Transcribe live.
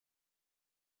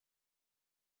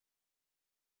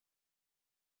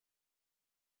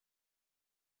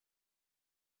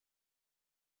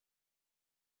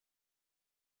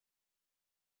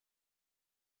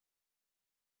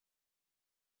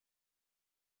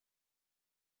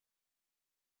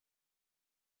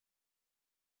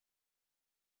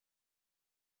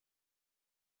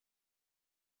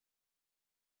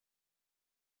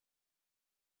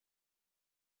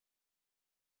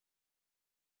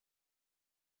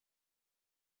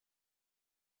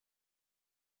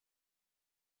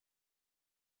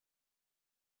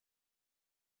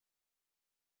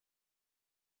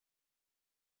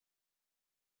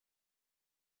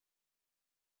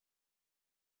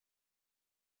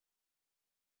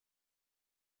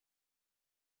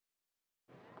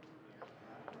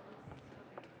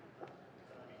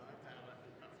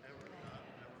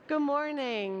Good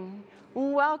morning.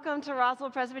 Welcome to Roswell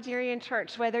Presbyterian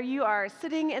Church. Whether you are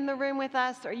sitting in the room with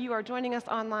us or you are joining us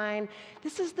online,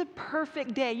 this is the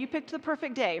perfect day. You picked the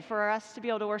perfect day for us to be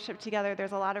able to worship together.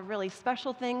 There's a lot of really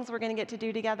special things we're going to get to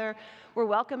do together. We're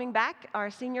welcoming back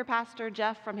our senior pastor,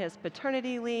 Jeff, from his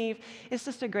paternity leave. It's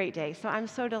just a great day. So I'm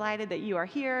so delighted that you are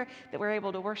here, that we're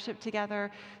able to worship together.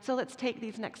 So let's take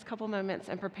these next couple moments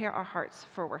and prepare our hearts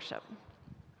for worship.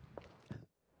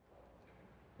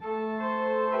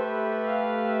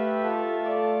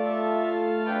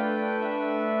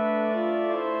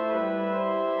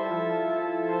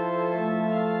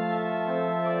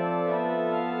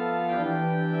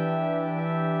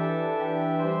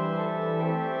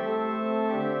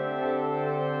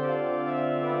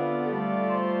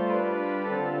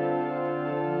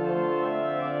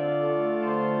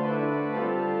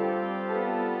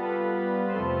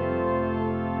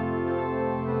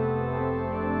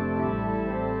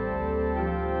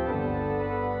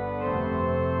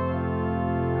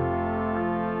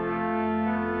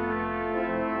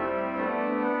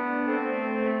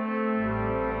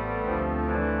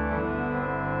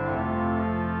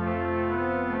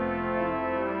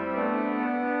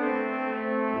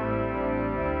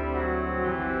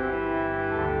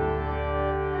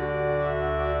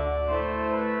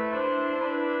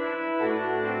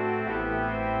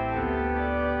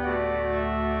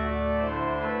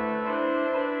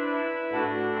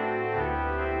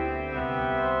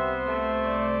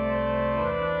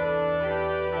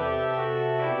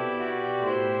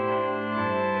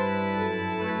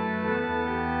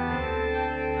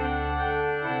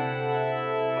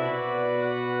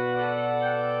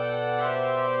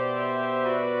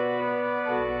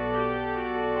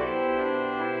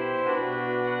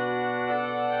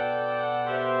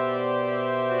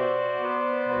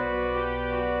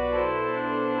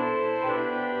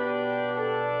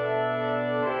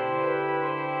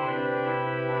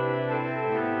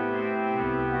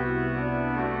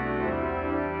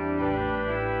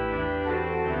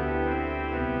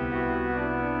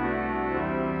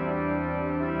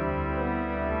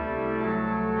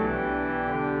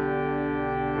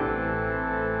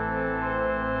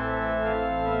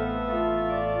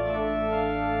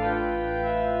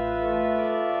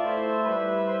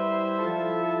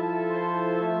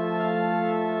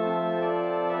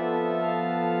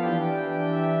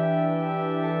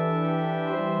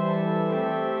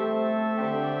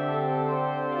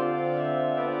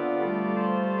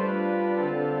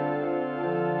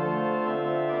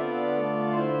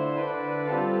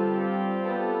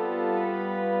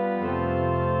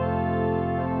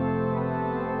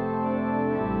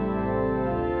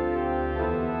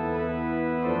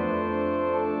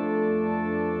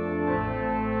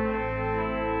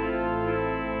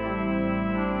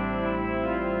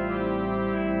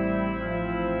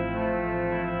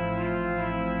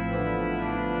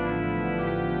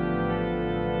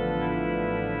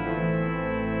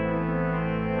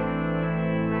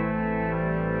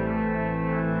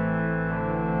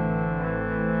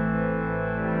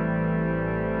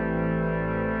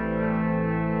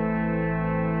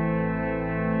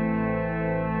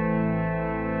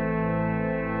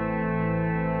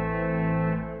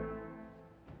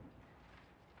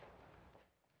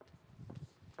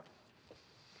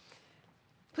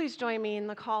 Please join me in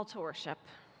the call to worship.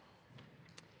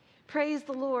 Praise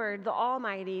the Lord, the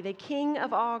Almighty, the King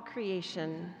of all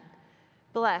creation.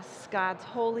 Bless God's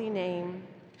holy name.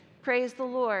 Praise the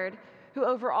Lord, who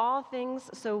over all things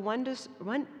so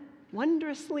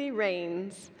wondrously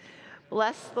reigns.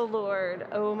 Bless the Lord,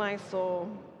 O my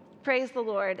soul. Praise the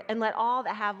Lord, and let all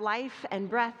that have life and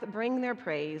breath bring their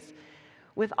praise.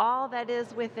 With all that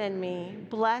is within me,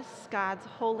 bless God's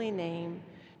holy name.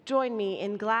 Join me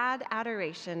in glad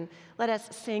adoration. Let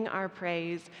us sing our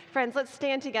praise. Friends, let's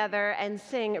stand together and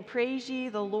sing, Praise ye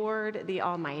the Lord, the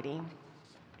Almighty.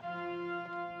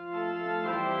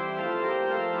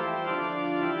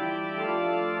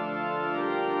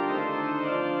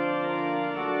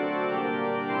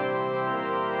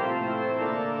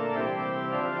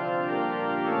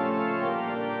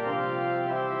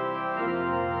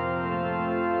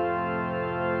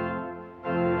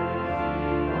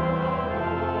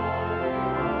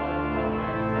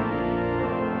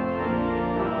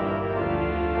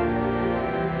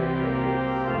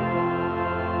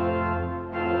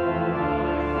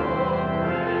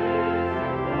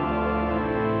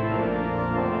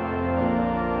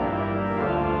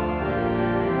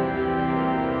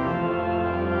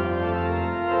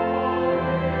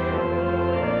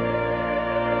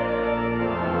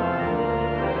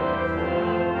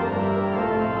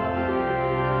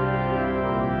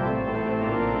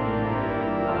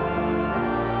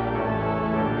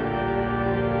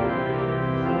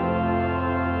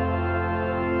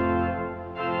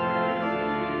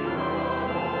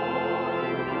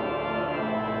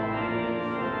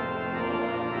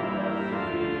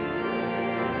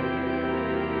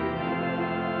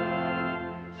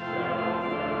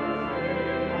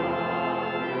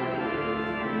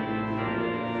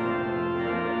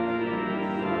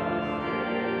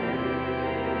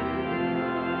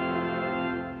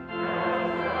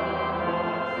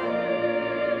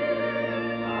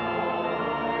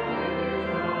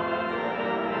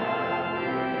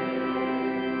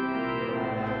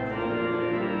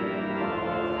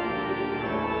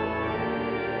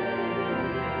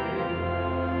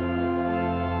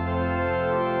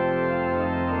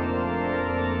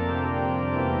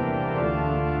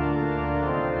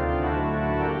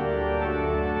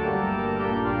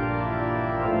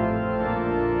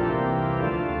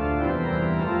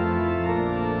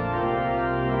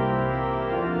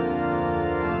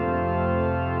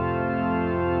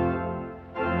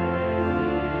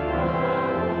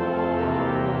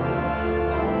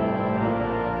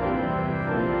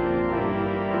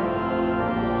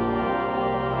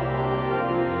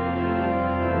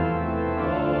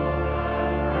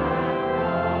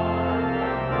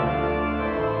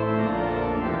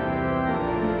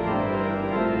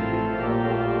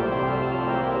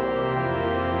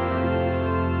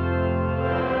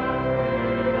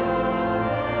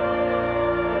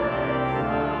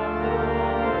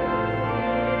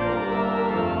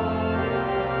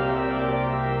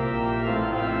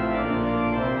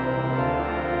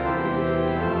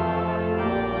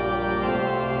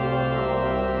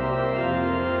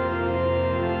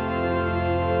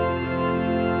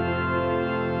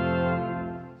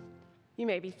 You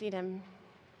may be seated.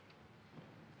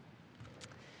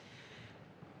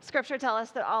 Scripture tells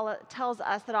us that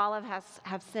all of us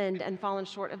have sinned and fallen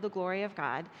short of the glory of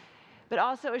God, but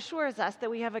also assures us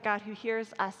that we have a God who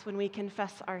hears us when we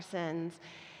confess our sins.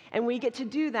 And we get to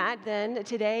do that then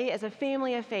today as a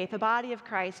family of faith, a body of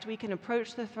Christ. We can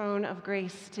approach the throne of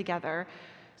grace together.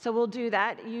 So we'll do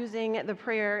that using the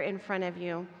prayer in front of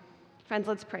you. Friends,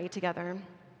 let's pray together.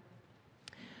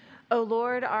 O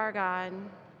Lord our God,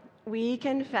 we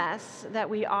confess that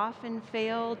we often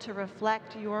fail to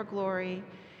reflect your glory.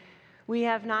 We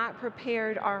have not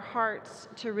prepared our hearts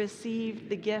to receive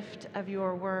the gift of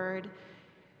your word.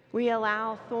 We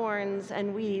allow thorns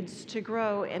and weeds to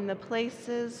grow in the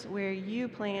places where you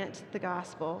plant the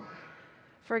gospel.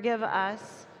 Forgive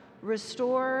us,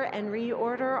 restore and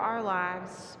reorder our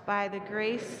lives by the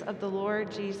grace of the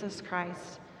Lord Jesus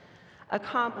Christ.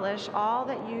 Accomplish all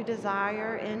that you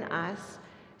desire in us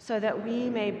so that we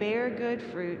may bear good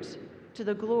fruit to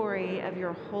the glory of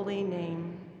your holy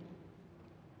name.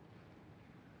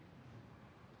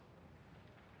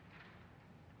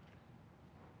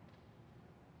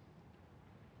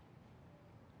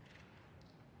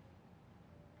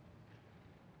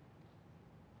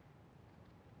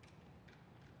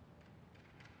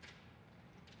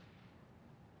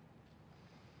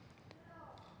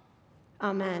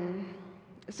 Amen.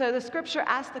 So the scripture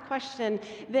asks the question,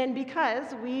 then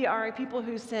because we are a people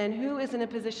who sin, who is in a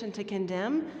position to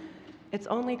condemn? It's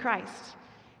only Christ.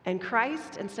 And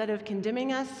Christ, instead of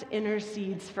condemning us,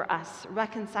 intercedes for us,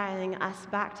 reconciling us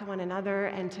back to one another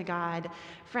and to God.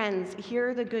 Friends,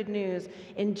 hear the good news.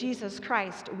 In Jesus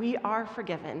Christ, we are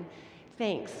forgiven.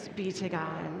 Thanks be to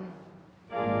God.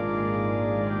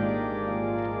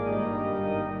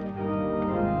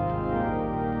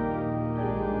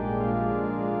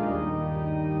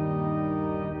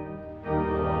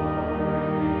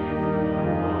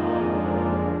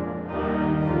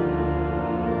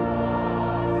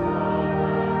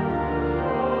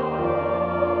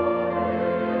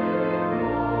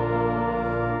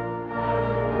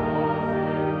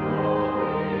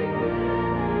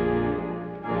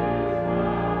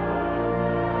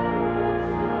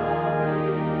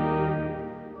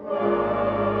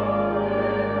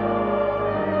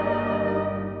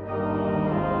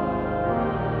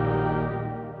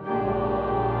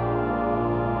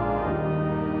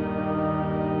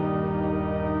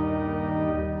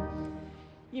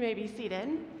 You may be seated.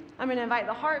 I'm going to invite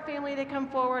the Hart family to come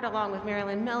forward along with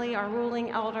Marilyn Millie, our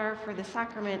ruling elder, for the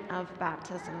sacrament of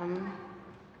baptism.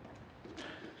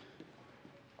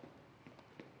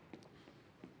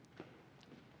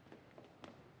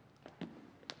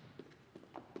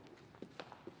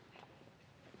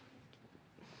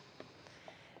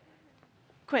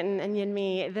 Quentin and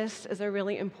Yinmi, this is a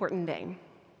really important day.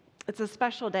 It's a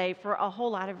special day for a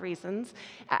whole lot of reasons.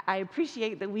 I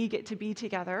appreciate that we get to be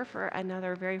together for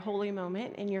another very holy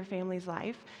moment in your family's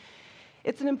life.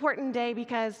 It's an important day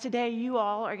because today you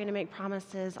all are going to make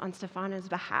promises on Stefano's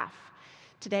behalf.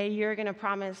 Today you're going to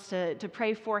promise to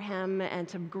pray for him and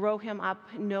to grow him up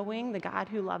knowing the God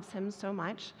who loves him so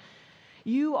much.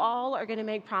 You all are going to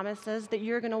make promises that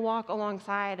you're going to walk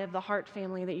alongside of the Hart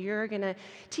family, that you're going to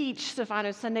teach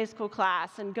Stefano's Sunday school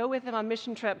class and go with him on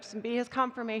mission trips and be his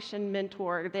confirmation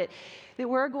mentor, that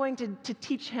we're going to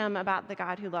teach him about the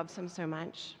God who loves him so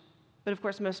much. But of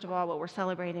course, most of all, what we're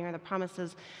celebrating are the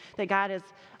promises that God has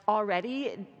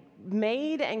already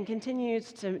made and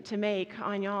continues to make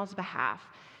on y'all's behalf.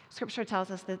 Scripture tells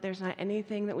us that there's not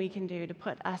anything that we can do to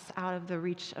put us out of the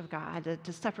reach of God,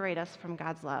 to separate us from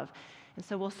God's love. And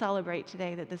so we'll celebrate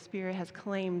today that the Spirit has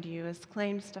claimed you, has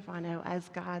claimed Stefano as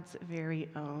God's very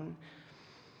own.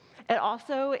 And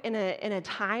also, in a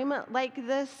time like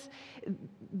this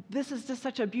is just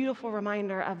such a beautiful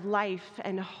reminder of life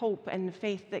and hope and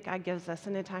faith that God gives us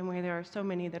in a time where there are so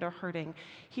many that are hurting.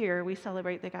 Here, we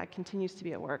celebrate that God continues to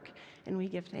be at work, and we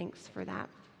give thanks for that.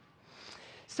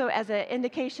 So as an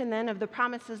indication then of the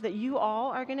promises that you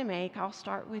all are going to make, I'll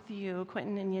start with you,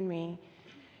 Quentin and Yinmi.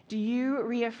 Do you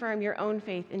reaffirm your own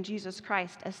faith in Jesus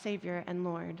Christ as Savior and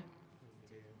Lord?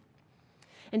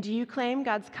 And do you claim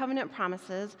God's covenant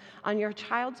promises on your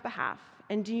child's behalf?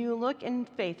 And do you look in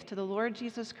faith to the Lord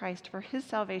Jesus Christ for his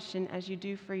salvation as you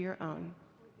do for your own?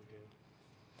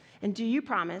 And do you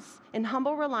promise, in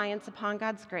humble reliance upon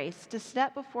God's grace, to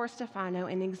step before Stefano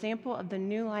an example of the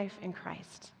new life in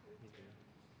Christ?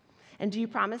 And do you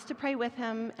promise to pray with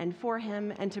him and for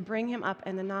him and to bring him up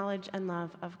in the knowledge and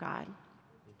love of God?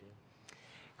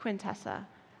 Quintessa,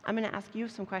 I'm going to ask you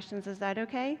some questions. Is that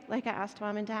okay? Like I asked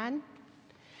Mom and Dad?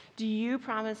 Do you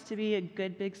promise to be a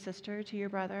good big sister to your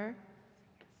brother?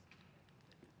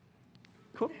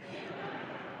 Cool.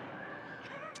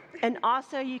 And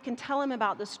also, you can tell him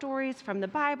about the stories from the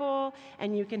Bible,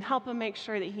 and you can help him make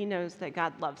sure that he knows that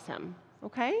God loves him.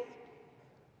 Okay?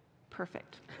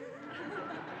 Perfect.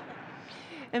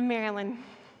 And Marilyn.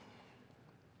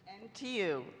 And to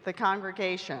you, the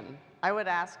congregation, I would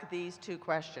ask these two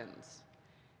questions.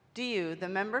 Do you, the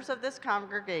members of this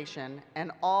congregation,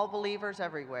 and all believers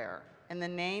everywhere, in the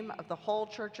name of the whole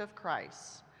Church of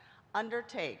Christ,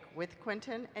 undertake with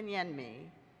Quentin and Yenmi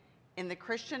in the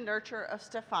Christian nurture of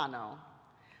Stefano,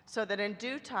 so that in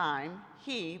due time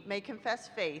he may confess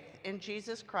faith in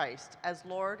Jesus Christ as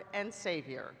Lord and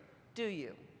Savior? Do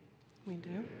you? We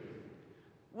do.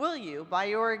 Will you, by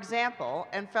your example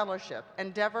and fellowship,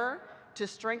 endeavor to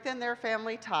strengthen their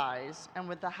family ties and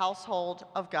with the household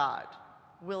of God?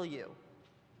 Will you?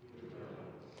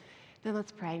 Then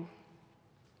let's pray.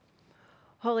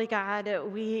 Holy God,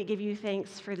 we give you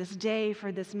thanks for this day,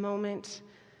 for this moment.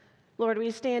 Lord,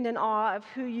 we stand in awe of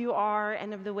who you are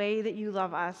and of the way that you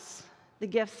love us, the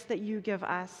gifts that you give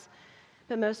us.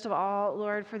 But most of all,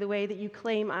 Lord, for the way that you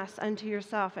claim us unto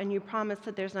yourself, and you promise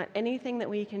that there's not anything that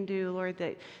we can do, Lord,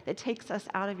 that takes us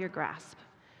out of your grasp.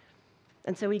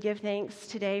 And so we give thanks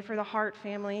today for the Hart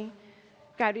family.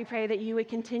 God, we pray that you would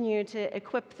continue to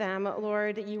equip them,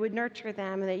 Lord, that you would nurture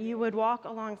them, that you would walk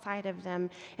alongside of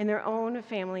them in their own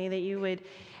family, that you would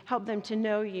help them to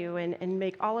know you and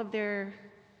make all of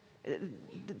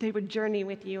they would journey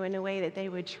with you in a way that they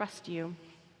would trust you.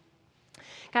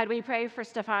 God, we pray for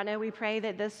Stefano. We pray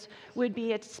that this would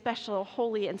be a special,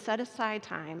 holy, and set-aside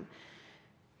time.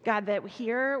 God, that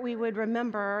here we would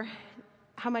remember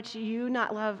how much that you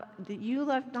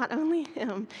love not only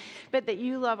him, but that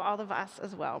you love all of us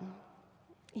as well.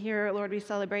 Here, Lord, we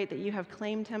celebrate that you have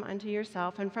claimed him unto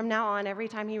yourself, and from now on, every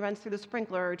time he runs through the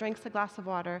sprinkler or drinks a glass of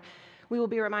water, we will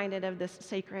be reminded of this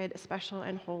sacred, special,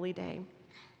 and holy day.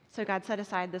 So God, set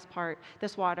aside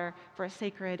this water for a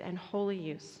sacred and holy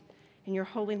use. In your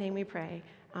holy name we pray,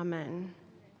 amen.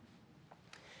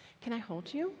 Can I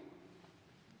hold you?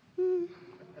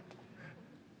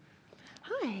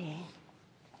 Hi.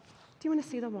 Do you want to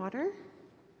see the water?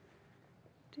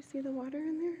 Do you see the water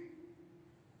in there?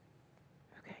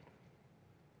 Okay.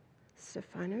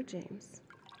 Stefano James,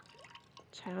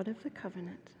 child of the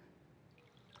covenant.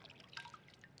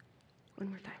 One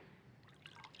more time.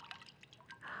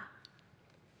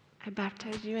 I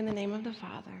baptize you in the name of the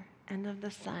Father, and of the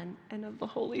Son, and of the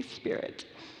Holy Spirit,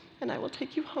 and I will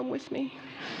take you home with me.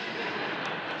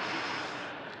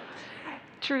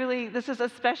 Truly, this is a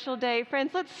special day.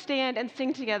 Friends, let's stand and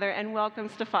sing together and welcome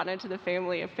Stefano to the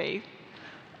family of faith.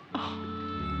 Oh.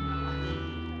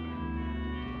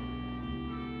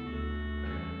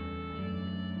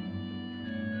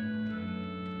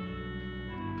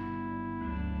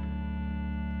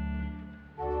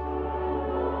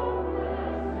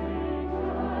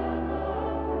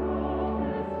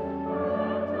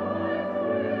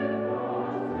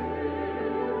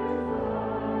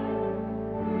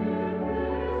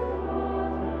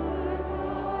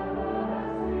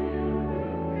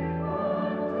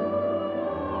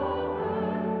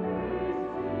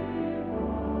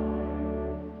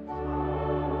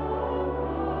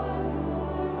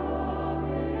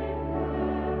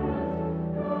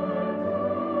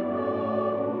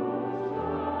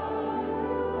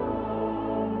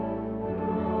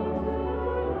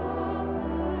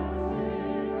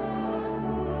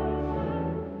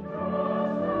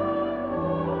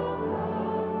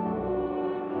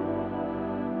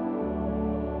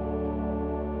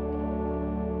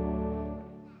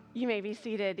 You may be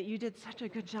seated. You did such a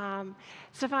good job.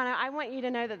 Stefano, I want you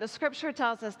to know that the scripture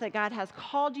tells us that God has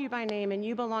called you by name and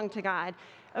you belong to God.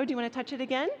 Oh, do you want to touch it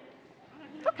again?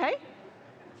 Okay.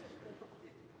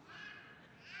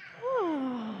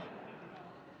 Oh.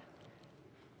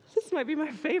 This might be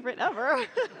my favorite ever.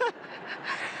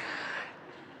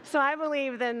 So I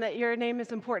believe then that your name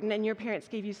is important and your parents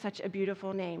gave you such a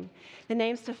beautiful name. The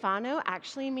name Stefano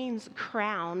actually means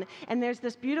crown. And there's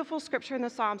this beautiful scripture in the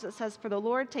Psalms that says, "For the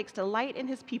Lord takes delight in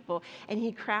his people, and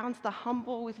he crowns the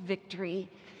humble with victory."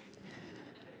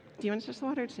 Do you want to touch the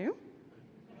water too?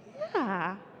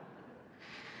 Yeah.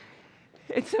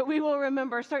 And so we will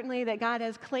remember certainly that God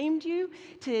has claimed you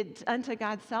unto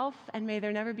God's self, and may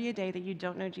there never be a day that you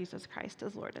don't know Jesus Christ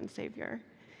as Lord and Savior.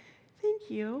 Thank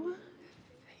you.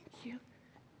 Thank you.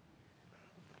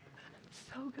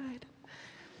 So good.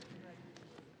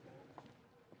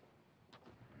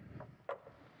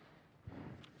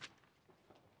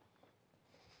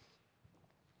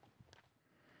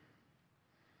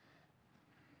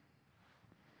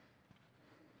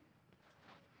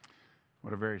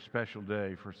 What a very special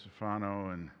day for Stefano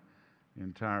and the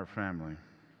entire family.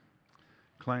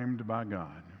 Claimed by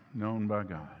God, known by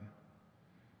God.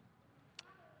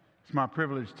 It's my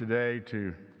privilege today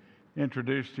to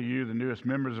introduce to you the newest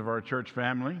members of our church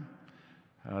family.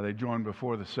 They joined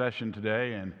before the session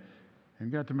today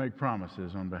and got to make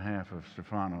promises on behalf of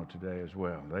Stefano today as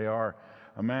well. They are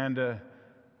Amanda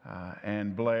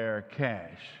and Blair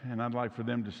Cash, and I'd like for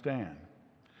them to stand.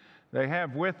 They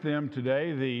have with them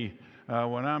today the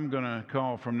what I'm going to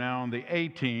call from now on the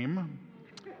A-team,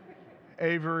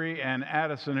 Avery and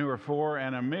Addison, who are 4,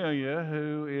 and Amelia,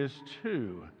 who is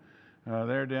 2.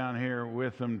 They're down here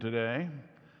with them today.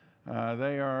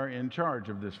 They are in charge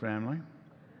of this family.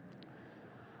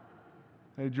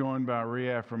 They joined by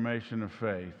reaffirmation of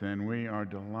faith, and we are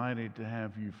delighted to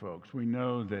have you folks. We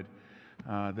know that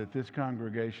this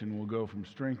congregation will go from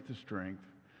strength to strength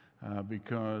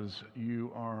because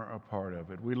you are a part of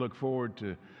it. We look forward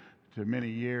to many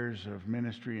years of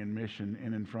ministry and mission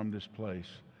in and from this place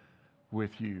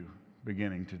with you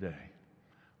beginning today.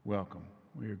 Welcome.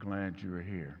 We are glad you are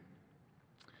here.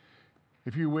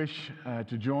 If you wish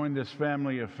to join this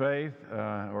family of faith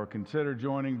or consider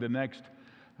joining, the next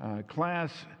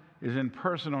class is in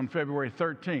person on February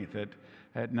 13th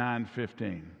at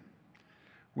 9:15.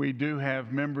 We do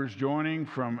have members joining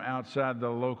from outside the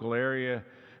local area.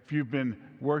 If you've been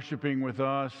worshiping with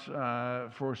us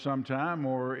for some time,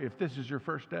 or if this is your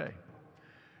first day,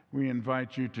 we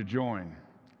invite you to join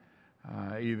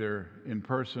either in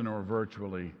person or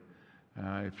virtually.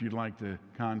 If you'd like to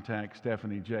contact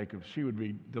Stephanie Jacobs, she would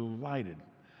be delighted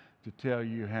to tell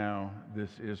you how this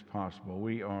is possible.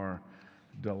 We are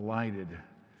delighted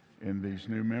in these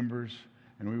new members,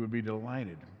 and we would be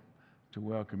delighted to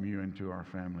welcome you into our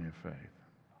family of faith.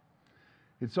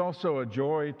 It's also a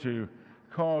joy to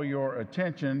call your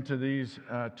attention to these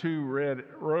 2 red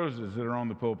roses that are on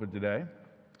the pulpit today.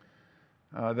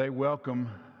 They welcome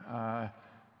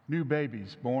new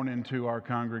babies born into our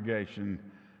congregation.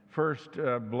 First,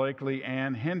 Blakely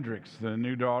Ann Hendricks, the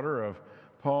new daughter of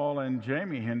Paul and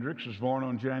Jamie Hendricks, was born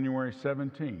on January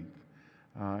 17th.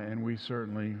 And we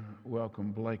certainly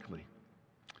welcome Blakely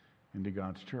into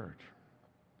God's church.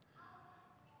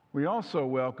 We also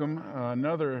welcome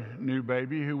another new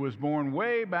baby who was born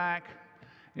way back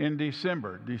in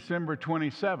December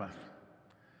 27th.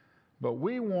 But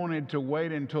we wanted to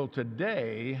wait until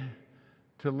today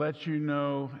to let you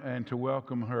know and to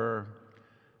welcome her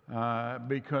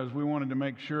because we wanted to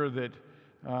make sure that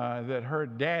her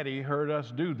daddy heard us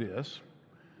do this,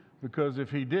 because if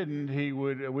he didn't,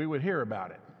 we would hear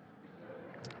about it.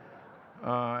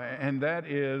 And that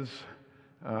is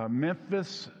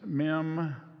Memphis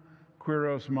Mim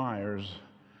Quiros Myers,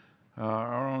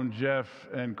 our own Jeff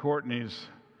and Courtney's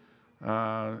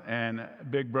and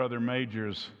Big Brother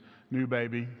Major's new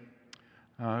baby,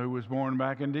 who was born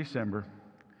back in December.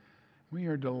 We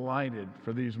are delighted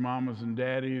for these mamas and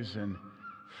daddies and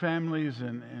families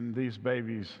and these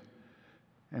babies.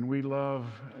 And we love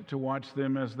to watch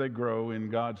them as they grow in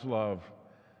God's love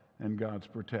and God's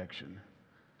protection.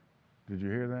 Did you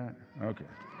hear that? Okay.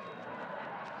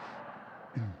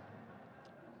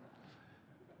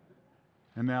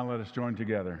 And now let us join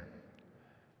together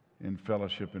in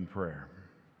fellowship and prayer.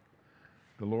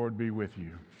 The Lord be with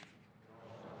you.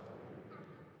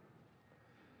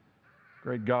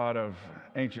 Great God of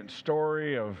ancient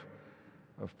story, of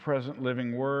present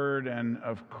living word, and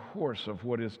of course of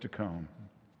what is to come.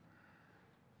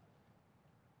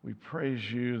 We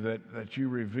praise you that you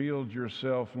revealed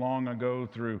yourself long ago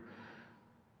through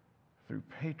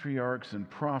patriarchs and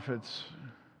prophets,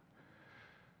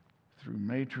 through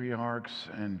matriarchs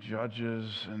and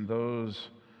judges and those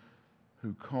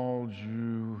who called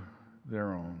you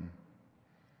their own.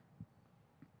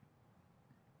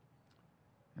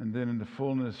 And then in the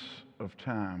fullness of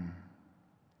time,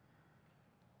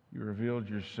 you revealed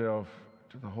yourself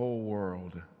to the whole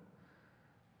world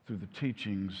through the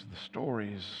teachings, the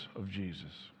stories of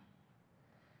Jesus.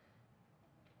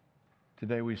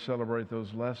 Today we celebrate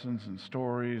those lessons and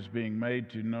stories being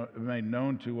made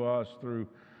known to us through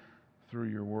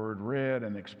your word read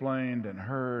and explained and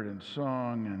heard and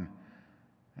sung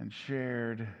and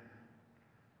shared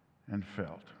and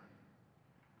felt.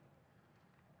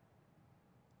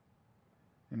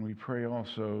 And we pray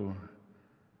also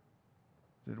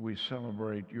that we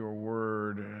celebrate your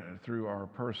word through our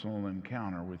personal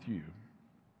encounter with you.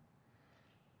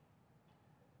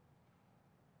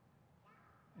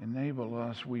 Enable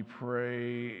us, we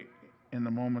pray, in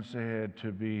the moments ahead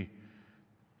to be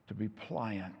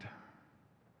pliant,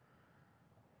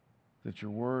 that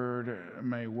your word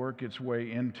may work its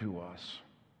way into us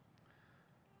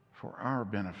for our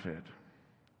benefit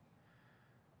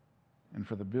and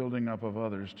for the building up of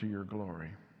others to your glory.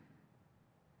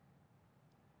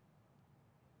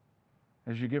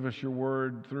 as you give us your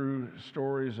word through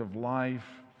stories of life,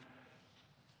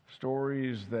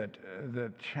 stories that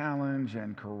challenge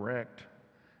and correct,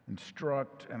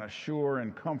 instruct and assure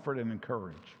and comfort and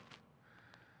encourage.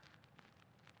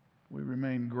 We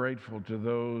remain grateful to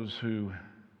those who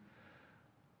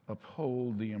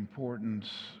uphold the importance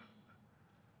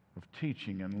of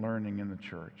teaching and learning in the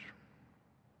church.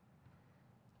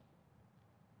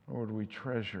 Lord, we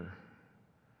treasure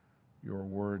your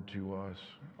word to us,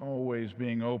 always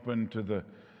being open to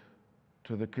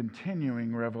the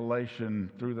continuing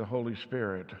revelation through the Holy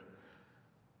Spirit,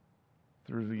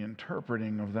 through the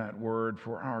interpreting of that word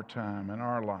for our time and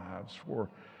our lives,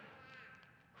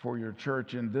 for your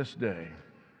church in this day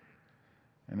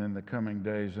and in the coming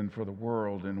days, and for the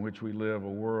world in which we live, a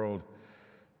world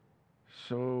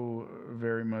so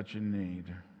very much in need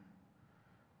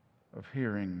of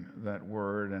hearing that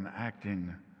word and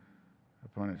acting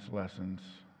upon its lessons.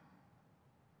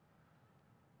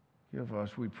 Give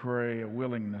us, we pray, a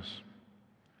willingness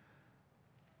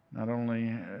not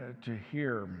only to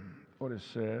hear what is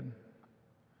said,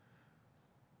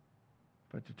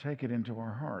 but to take it into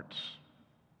our hearts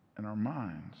and our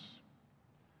minds.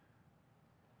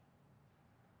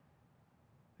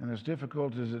 And as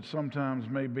difficult as it sometimes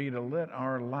may be to let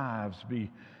our lives be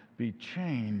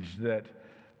changed, that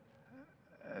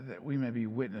we may be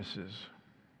witnesses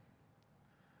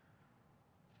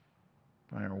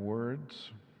by our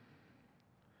words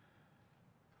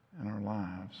and our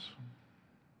lives.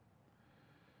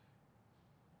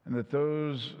 And that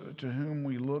those to whom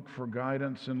we look for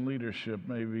guidance and leadership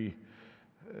may be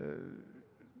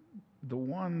the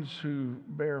ones who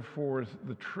bear forth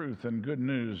the truth and good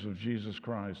news of Jesus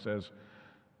Christ as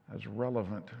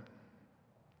relevant,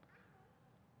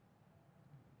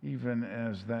 even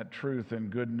as that truth and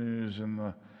good news in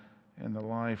the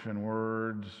life and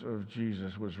words of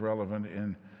Jesus was relevant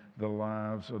in the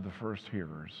lives of the first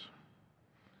hearers.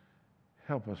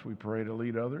 Help us, we pray, to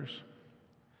lead others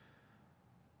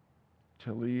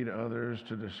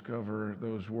to discover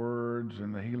those words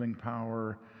and the healing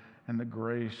power and the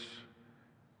grace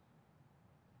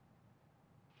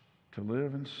to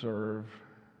live and serve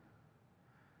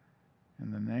in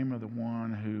the name of the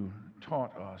one who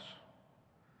taught us,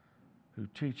 who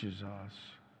teaches us,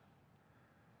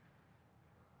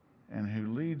 and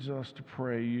who leads us to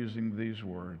pray using these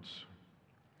words.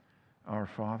 Our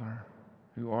Father,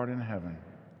 who art in heaven,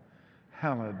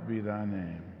 hallowed be thy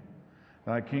name.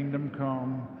 Thy kingdom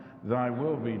come, thy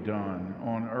will be done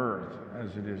on earth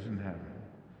as it is in heaven.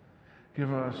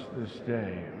 Give us this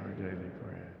day our daily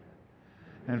bread,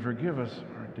 and forgive us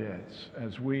our debts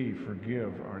as we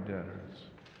forgive our debtors.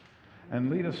 And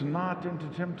lead us not into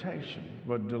temptation,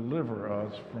 but deliver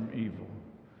us from evil.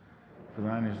 For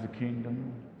thine is the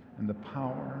kingdom, and the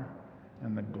power,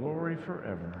 and the glory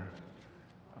forever.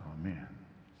 Amen.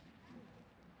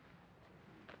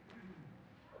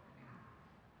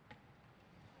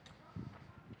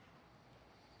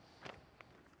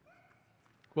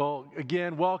 Well,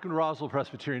 again, welcome to Roswell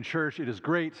Presbyterian Church. It is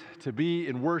great to be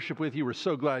in worship with you. We're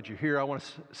so glad you're here. I want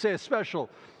to say a special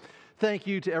thank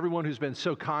you to everyone who's been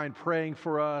so kind, praying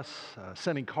for us,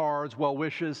 sending cards, well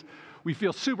wishes. We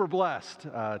feel super blessed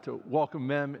to welcome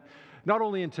them not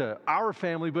only into our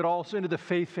family, but also into the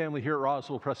faith family here at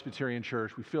Roswell Presbyterian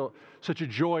Church. We feel such a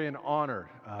joy and honor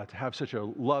to have such a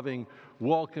loving,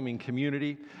 welcoming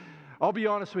community. I'll be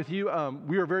honest with you,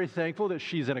 we are very thankful that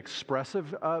she's an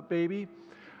expressive baby.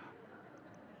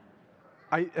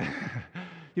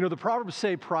 The Proverbs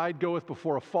say pride goeth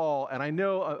before a fall, and I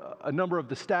know a number of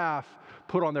the staff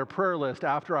put on their prayer list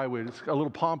after I was a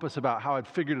little pompous about how I'd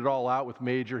figured it all out with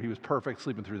Major. He was perfect,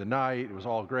 sleeping through the night. It was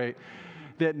all great.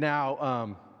 That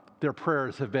now their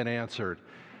prayers have been answered.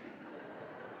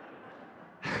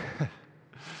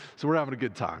 So we're having a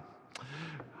good time.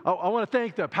 I want to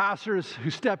thank the pastors who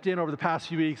stepped in over the past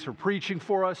few weeks for preaching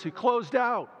for us, who closed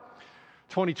out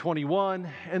 2021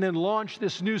 and then launched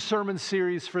this new sermon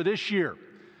series for this year.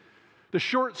 The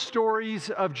short stories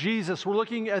of Jesus. We're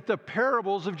looking at the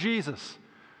parables of Jesus.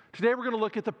 Today we're going to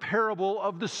look at the parable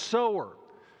of the sower.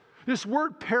 This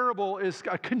word parable is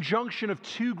a conjunction of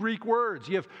two Greek words.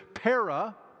 You have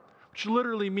para, which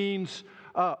literally means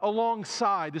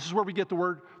alongside. This is where we get the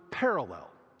word parallel,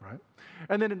 right?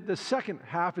 And then the second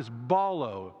half is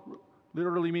balo,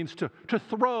 literally means to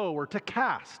throw or to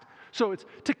cast. So it's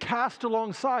to cast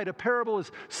alongside. A parable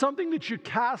is something that you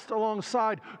cast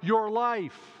alongside your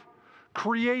life,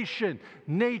 creation,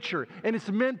 nature, and it's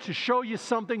meant to show you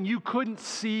something you couldn't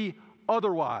see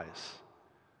otherwise.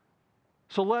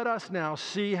 So let us now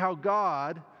see how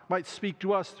God might speak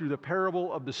to us through the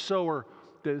parable of the sower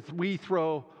that we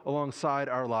throw alongside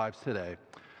our lives today.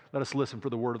 Let us listen for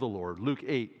the word of the Lord. Luke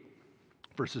 8,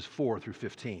 verses 4 through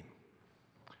 15.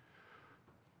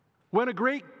 When a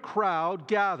great crowd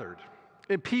gathered,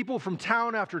 and people from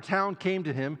town after town came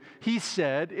to him, he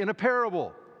said in a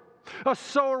parable, a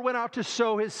sower went out to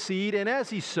sow his seed, and as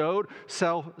he sowed,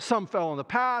 some fell on the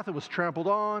path and was trampled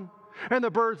on, and the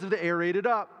birds of the air ate it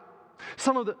up.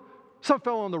 Some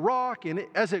fell on the rock, and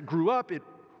as it grew up, it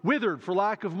withered for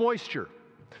lack of moisture.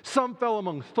 Some fell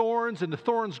among thorns, and the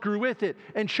thorns grew with it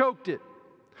and choked it.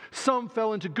 Some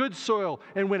fell into good soil,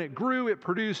 and when it grew, it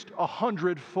produced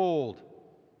 100-fold.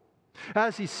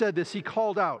 As he said this, he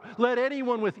called out, "Let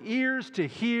anyone with ears to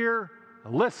hear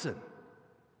listen."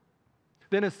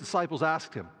 Then his disciples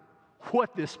asked him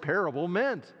what this parable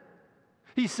meant.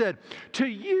 He said, "To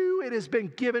you it has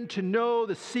been given to know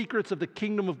the secrets of the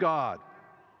kingdom of God.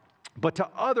 But to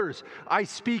others I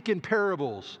speak in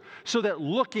parables, so that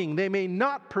looking they may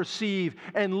not perceive,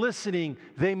 and listening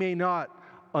they may not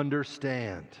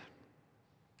understand."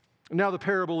 Now the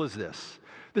parable is this.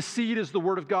 The seed is the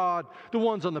word of God. The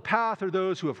ones on the path are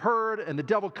those who have heard, and the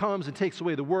devil comes and takes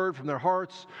away the word from their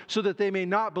hearts, so that they may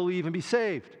not believe and be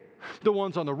saved. The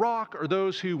ones on the rock are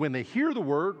those who, when they hear the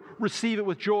word, receive it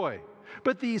with joy.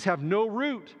 But these have no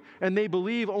root, and they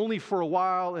believe only for a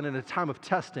while, and in a time of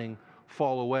testing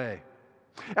fall away.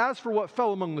 As for what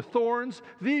fell among the thorns,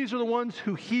 these are the ones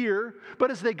who hear,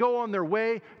 but as they go on their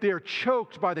way, they are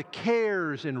choked by the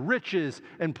cares and riches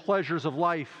and pleasures of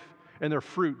life, and their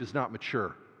fruit does not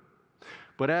mature.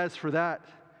 But as for that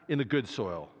in the good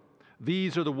soil,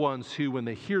 these are the ones who, when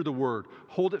they hear the word,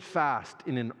 hold it fast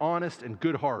in an honest and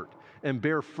good heart, and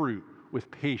bear fruit with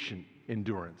patient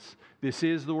endurance. This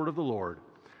is the word of the Lord.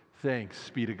 Thanks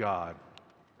be to God.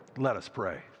 Let us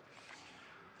pray.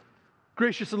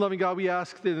 Gracious and loving God, we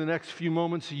ask that in the next few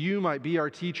moments you might be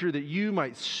our teacher, that you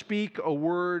might speak a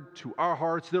word to our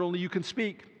hearts that only you can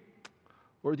speak,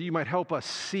 or that you might help us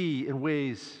see in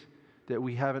ways that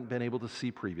we haven't been able to see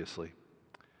previously.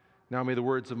 Now may the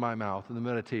words of my mouth and the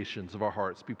meditations of our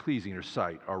hearts be pleasing in your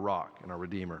sight, our rock and our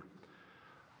Redeemer.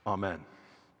 Amen.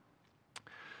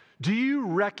 Do you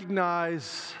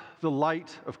recognize the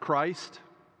light of Christ?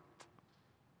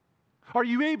 Are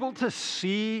you able to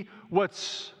see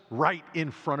what's right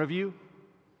in front of you?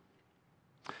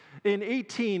 In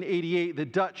 1888, the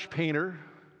Dutch painter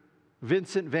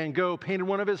Vincent van Gogh painted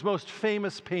one of his most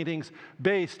famous paintings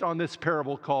based on this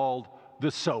parable called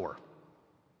The Sower.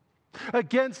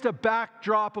 Against a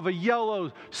backdrop of a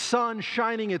yellow sun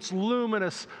shining its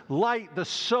luminous light, the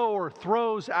sower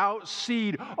throws out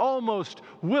seed almost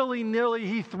willy-nilly.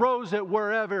 He throws it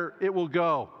wherever it will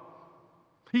go.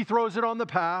 He throws it on the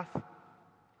path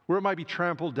where it might be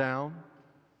trampled down.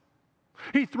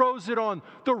 He throws it on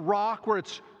the rock where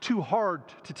it's too hard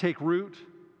to take root.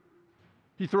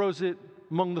 He throws it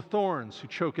among the thorns who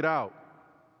choke it out.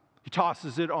 He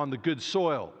tosses it on the good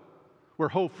soil where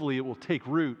hopefully it will take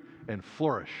root and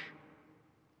flourish.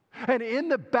 And in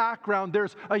the background,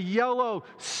 there's a yellow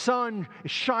sun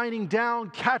shining down,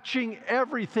 catching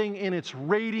everything in its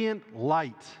radiant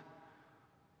light.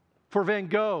 For Van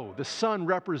Gogh, the sun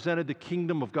represented the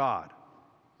kingdom of God,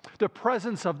 the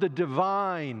presence of the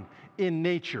divine in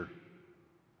nature.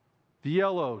 The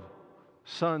yellow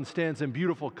sun stands in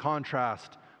beautiful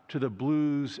contrast to the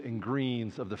blues and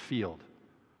greens of the field.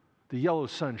 The yellow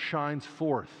sun shines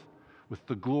forth with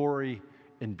the glory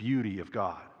and beauty of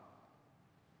God.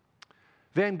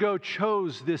 Van Gogh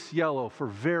chose this yellow for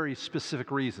very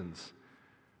specific reasons,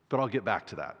 but I'll get back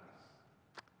to that.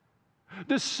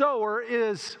 The sower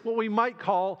is what we might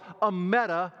call a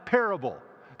meta parable.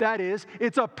 That is,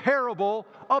 it's a parable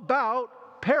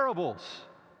about parables.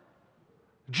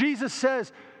 Jesus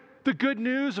says the good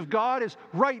news of God is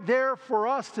right there for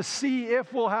us to see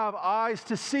if we'll have eyes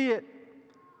to see it.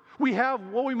 We have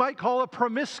what we might call a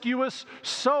promiscuous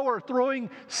sower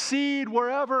throwing seed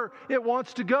wherever it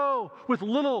wants to go with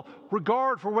little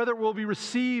regard for whether it will be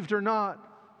received or not.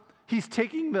 He's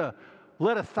taking the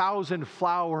let 1,000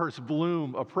 flowers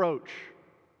bloom approach.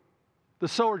 The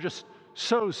sower just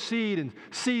sows seed and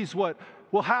sees what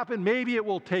will happen. Maybe it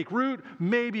will take root,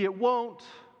 maybe it won't.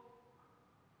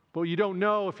 But you don't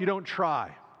know if you don't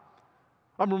try.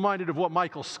 I'm reminded of what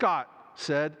Michael Scott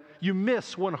said. You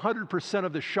miss 100%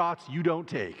 of the shots you don't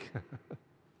take.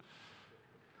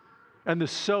 And the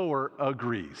sower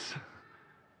agrees.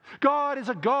 God is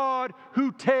a God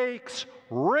who takes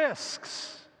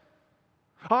risks.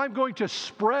 I'm going to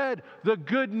spread the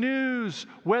good news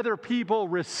whether people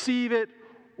receive it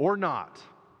or not.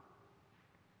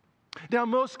 Now,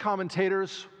 most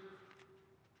commentators,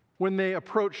 when they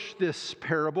approach this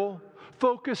parable,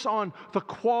 focus on the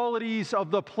qualities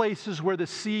of the places where the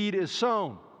seed is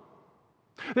sown.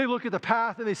 They look at the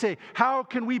path and they say, how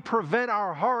can we prevent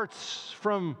our hearts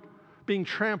from being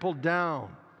trampled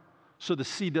down so the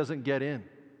seed doesn't get in?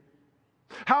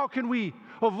 How can we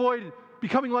avoid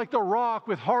becoming like the rock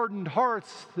with hardened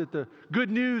hearts that the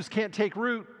good news can't take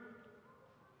root?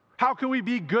 How can we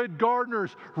be good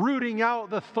gardeners, rooting out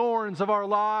the thorns of our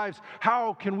lives?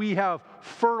 How can we have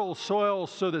fertile soil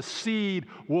so the seed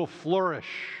will flourish?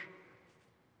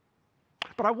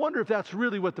 But I wonder if that's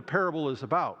really what the parable is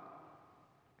about.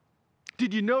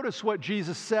 Did you notice what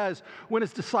Jesus says when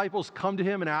his disciples come to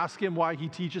him and ask him why he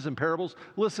teaches in parables?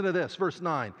 Listen to this, verse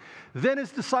 9. Then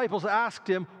his disciples asked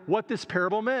him what this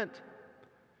parable meant.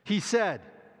 He said,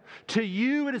 to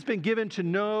you it has been given to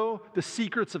know the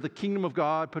secrets of the kingdom of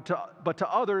God, but to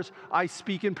others I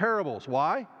speak in parables.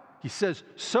 Why? He says,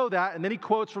 so that, and then he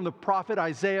quotes from the prophet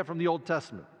Isaiah from the Old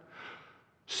Testament.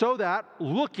 So that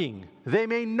looking they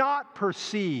may not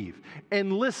perceive,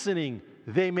 and listening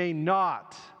they may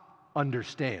not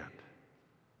understand.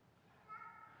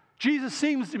 Jesus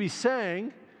seems to be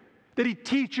saying that he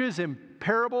teaches in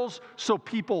parables so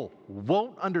people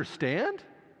won't understand.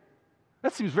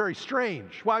 That seems very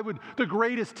strange. Why would the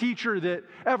greatest teacher that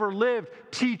ever lived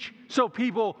teach so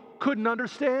people couldn't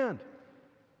understand?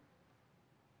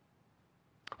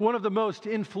 One of the most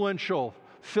influential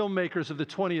filmmakers of the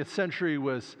 20th century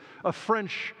was a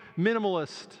French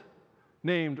minimalist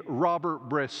named Robert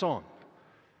Bresson.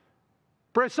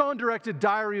 Bresson directed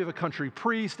Diary of a Country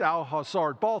Priest,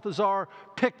 Alcazar Balthazar,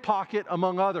 Pickpocket,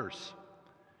 among others.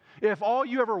 If all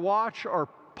you ever watch are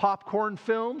popcorn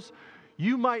films,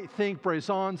 you might think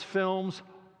Bresson's films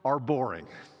are boring.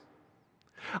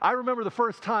 I remember the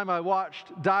first time I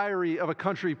watched Diary of a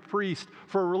Country Priest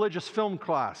for a religious film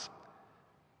class.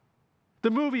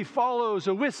 The movie follows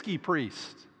a whiskey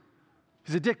priest.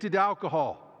 He's addicted to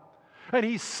alcohol, and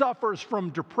he suffers from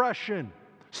depression,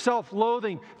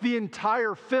 self-loathing, the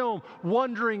entire film,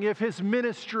 wondering if his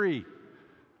ministry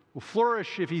will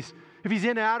flourish, if he's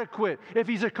inadequate, if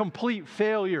he's a complete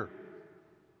failure.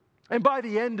 And by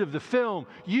the end of the film,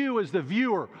 you as the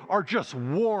viewer are just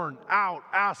worn out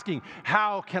asking,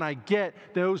 how can I get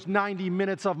those 90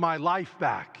 minutes of my life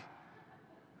back?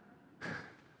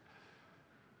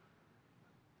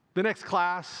 The next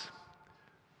class,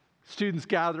 students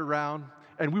gathered around,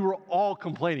 and we were all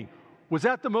complaining. Was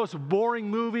that the most boring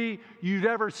movie you'd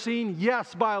ever seen?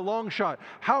 Yes, by a long shot.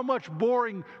 How much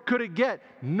boring could it get?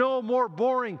 No more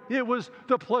boring. It was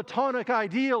the Platonic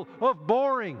ideal of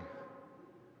boring.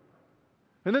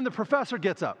 And then the professor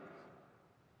gets up.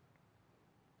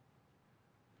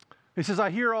 He says, I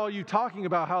hear all you talking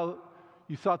about how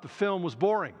you thought the film was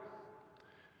boring.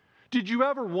 Did you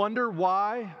ever wonder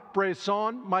why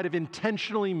Bresson might have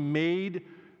intentionally made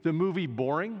the movie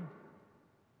boring?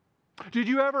 Did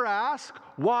you ever ask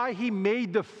why he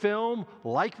made the film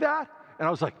like that? And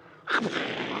I was like, and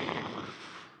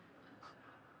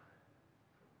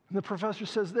the professor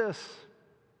says this,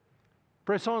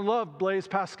 Bresson loved Blaise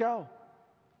Pascal.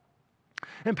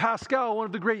 And Pascal, one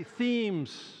of the great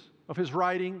themes of his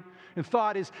writing and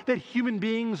thought is that human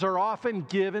beings are often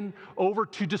given over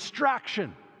to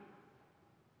distraction,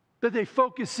 that they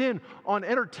focus in on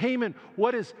entertainment,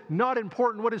 what is not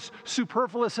important, what is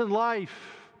superfluous in life,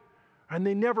 and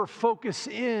they never focus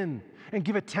in and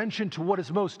give attention to what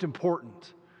is most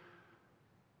important.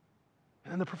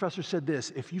 And the professor said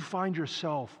this, if you find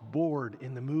yourself bored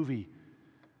in the movie,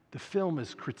 the film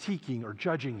is critiquing or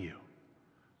judging you,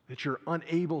 that you're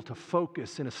unable to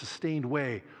focus in a sustained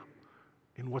way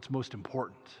in what's most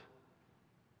important.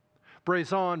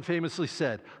 Bresson famously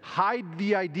said, hide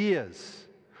the ideas,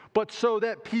 but so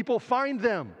that people find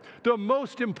them. The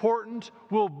most important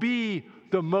will be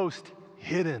the most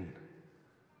hidden.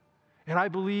 And I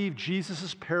believe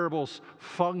Jesus' parables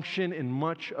function in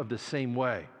much of the same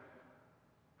way.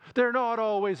 They're not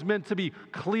always meant to be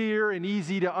clear and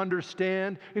easy to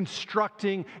understand,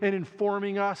 instructing and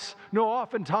informing us. No,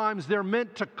 oftentimes they're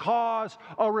meant to cause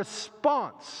a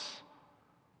response.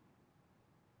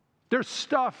 There's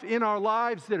stuff in our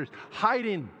lives that is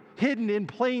hidden in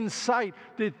plain sight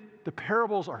that the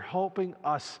parables are helping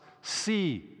us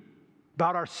see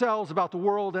about ourselves, about the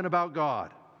world, and about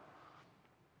God.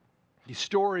 These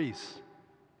stories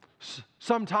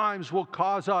sometimes will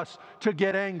cause us to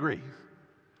get angry,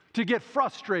 to get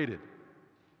frustrated,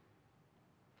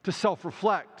 to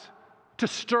self-reflect, to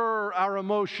stir our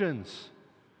emotions.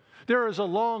 There is a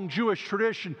long Jewish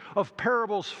tradition of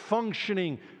parables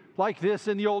functioning like this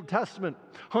in the Old Testament.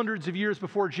 Hundreds of years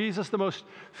before Jesus, the most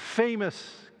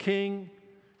famous king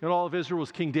in all of Israel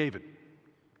was King David.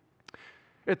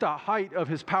 At the height of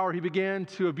his power, he began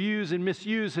to abuse and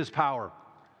misuse his power.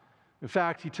 In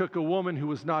fact, he took a woman who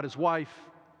was not his wife,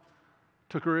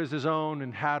 took her as his own,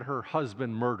 and had her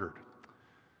husband murdered.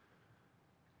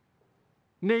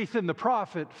 Nathan the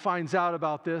prophet finds out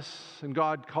about this, and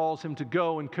God calls him to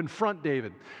go and confront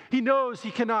David. He knows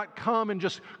he cannot come and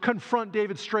just confront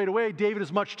David straight away. David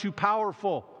is much too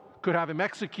powerful. Could have him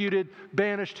executed,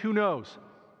 banished, who knows?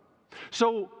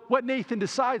 So what Nathan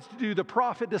decides to do, the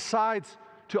prophet decides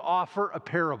to offer a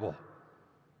parable.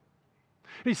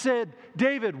 He said,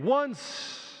 David,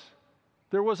 once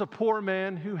there was a poor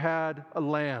man who had a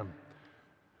lamb,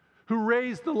 who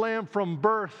raised the lamb from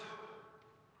birth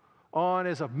on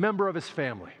as a member of his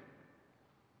family.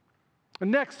 And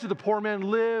next to the poor man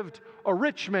lived a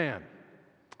rich man,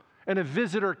 and a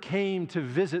visitor came to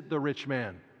visit the rich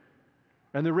man.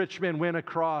 And the rich man went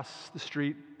across the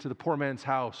street to the poor man's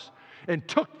house and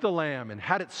took the lamb and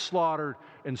had it slaughtered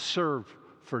and served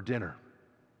for dinner.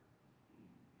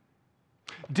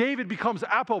 David becomes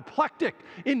apoplectic,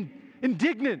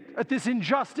 indignant at this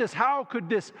injustice. How could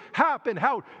this happen?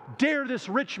 How dare this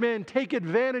rich man take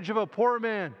advantage of a poor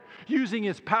man, using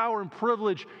his power and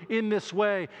privilege in this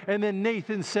way? And then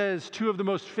Nathan says two of the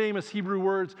most famous Hebrew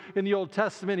words in the Old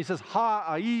Testament. He says,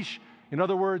 Ha-aish, in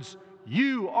other words,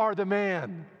 you are the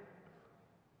man.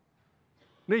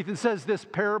 Nathan says this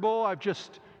parable I've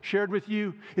just shared with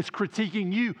you, it's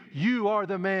critiquing you. You are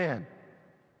the man.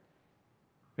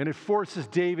 And it forces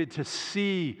David to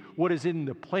see what is in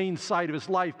the plain sight of his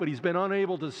life, but he's been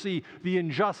unable to see the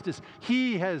injustice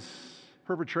he has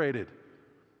perpetrated,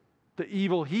 the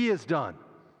evil he has done.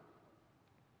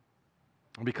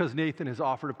 And because Nathan has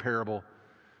offered a parable,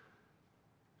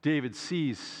 David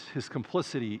sees his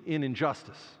complicity in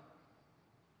injustice,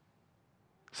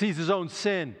 sees his own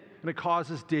sin, and it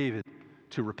causes David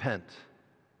to repent.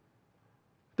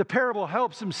 The parable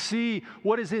helps him see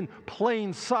what is in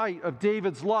plain sight of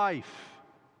David's life.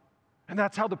 And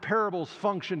that's how the parables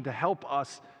function, to help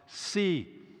us see.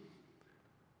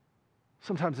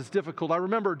 Sometimes it's difficult. I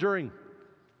remember during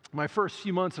my first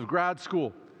few months of grad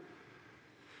school,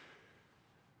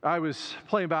 I was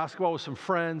playing basketball with some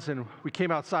friends, and we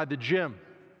came outside the gym.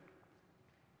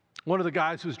 One of the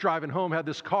guys who was driving home had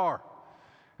this car,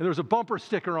 and there was a bumper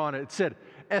sticker on it. It said,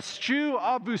 Eschew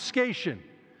obfuscation.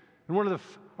 And one of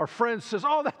our friends says,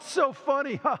 oh, that's so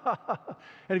funny. And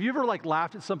have you ever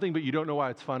laughed at something but you don't know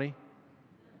why it's funny?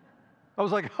 I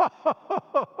was like,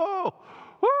 woo,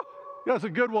 that's a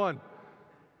good one.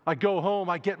 I go home,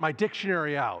 I get my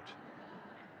dictionary out.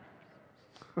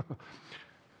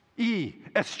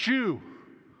 Eschew,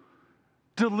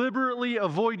 deliberately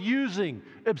avoid using,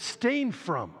 abstain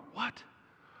from. What?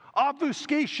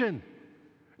 Obfuscation,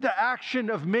 the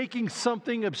action of making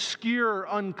something obscure,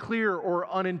 unclear, or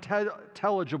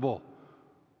unintelligible.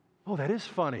 Oh, that is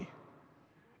funny.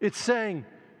 It's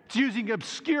using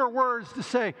obscure words to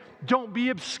say, don't be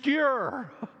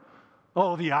obscure.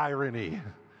 Oh, the irony.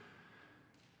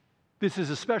 This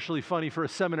is especially funny for a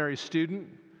seminary student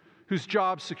whose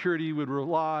job security would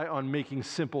rely on making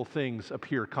simple things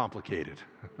appear complicated.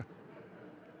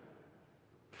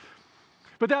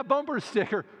 But that bumper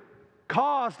sticker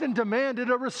caused and demanded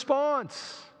a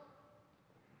response.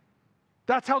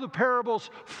 That's how the parables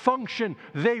function.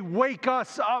 They wake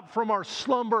us up from our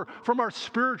slumber, from our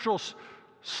spiritual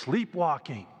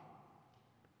sleepwalking.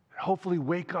 Hopefully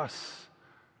wake us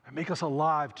and make us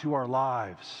alive to our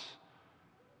lives.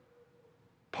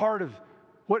 Part of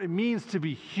what it means to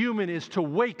be human is to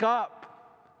wake up,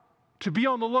 to be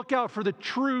on the lookout for the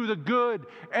true, the good,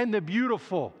 and the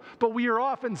beautiful. But we are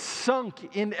often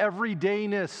sunk in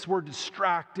everydayness. We're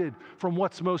distracted from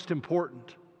what's most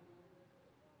important.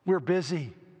 We're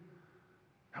busy,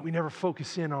 and we never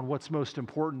focus in on what's most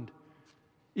important,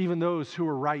 even those who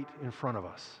are right in front of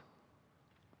us.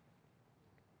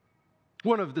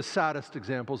 One of the saddest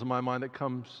examples in my mind that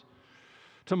comes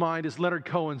to mind is Leonard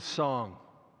Cohen's song,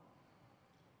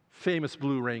 Famous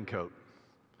Blue Raincoat.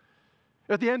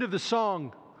 At the end of the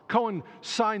song, Cohen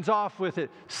signs off with it,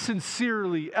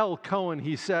 sincerely, L. Cohen,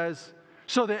 he says,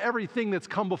 so that everything that's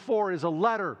come before is a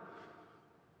letter,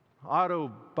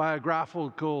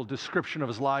 autobiographical description of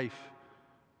his life.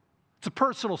 It's a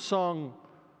personal song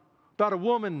about a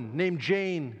woman named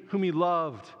Jane whom he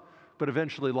loved but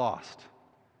eventually lost.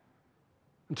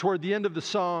 And toward the end of the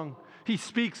song, he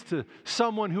speaks to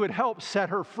someone who had helped set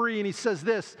her free, and he says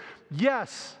this,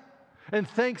 yes, and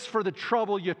thanks for the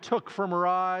trouble you took from her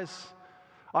eyes.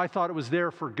 I thought it was there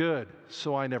for good,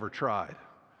 so I never tried.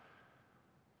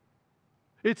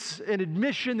 It's an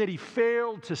admission that he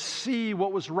failed to see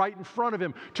what was right in front of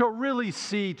him, to really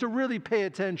see, to really pay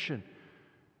attention.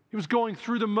 He was going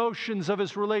through the motions of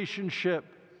his relationship.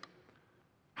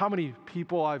 How many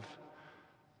people I've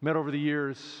met over the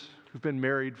years who've been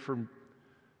married for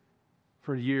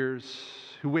for years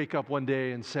who wake up one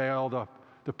day and say, oh,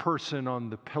 the person on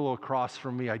the pillow across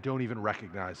from me, I don't even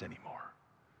recognize anymore.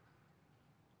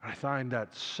 And I find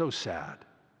that so sad,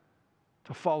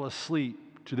 to fall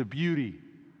asleep to the beauty,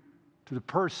 to the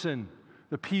person,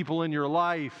 the people in your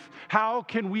life. How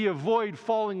can we avoid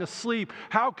falling asleep?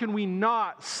 How can we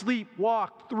not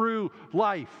sleepwalk through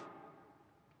life?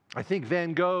 I think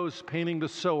Van Gogh's painting The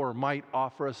Sower might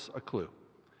offer us a clue.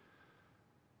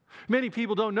 Many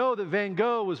people don't know that Van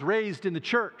Gogh was raised in the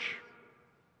church.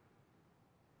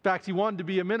 In fact, he wanted to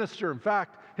be a minister. In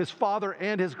fact, his father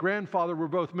and his grandfather were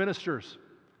both ministers.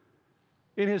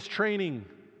 In his training,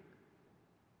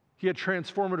 he had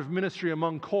transformative ministry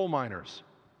among coal miners.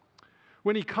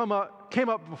 When he came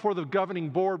up before the governing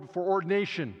board for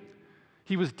ordination,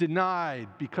 he was denied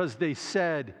because they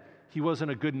said he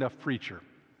wasn't a good enough preacher.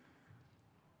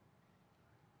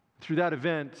 Through that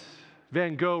event,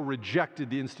 Van Gogh rejected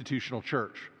the institutional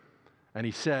church, and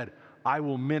he said, I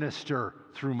will minister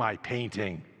through my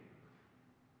painting.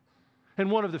 And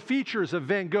one of the features of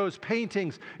Van Gogh's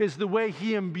paintings is the way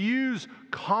he imbues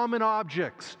common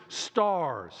objects,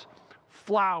 stars,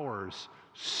 flowers,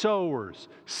 sowers,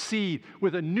 seed,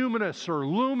 with a numinous or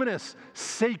luminous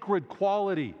sacred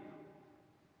quality.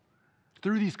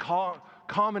 Through these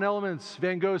common elements,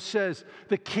 Van Gogh says,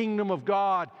 the kingdom of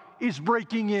God is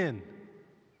breaking in.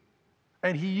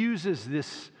 And he uses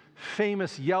this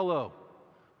famous yellow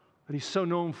that he's so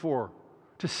known for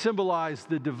to symbolize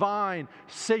the divine,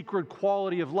 sacred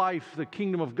quality of life, the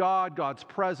kingdom of God, God's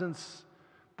presence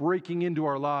breaking into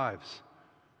our lives.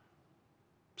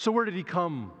 So where did he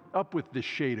come up with this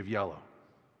shade of yellow?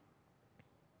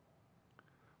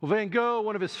 Well, Van Gogh,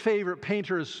 one of his favorite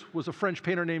painters, was a French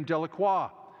painter named Delacroix.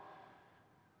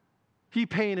 He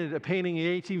painted a painting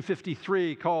in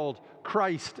 1853 called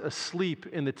Christ Asleep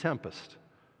in the Tempest.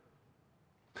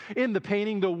 In the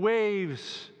painting, the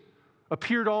waves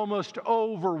appeared almost to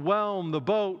overwhelm the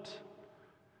boat.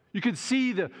 You can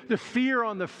see the fear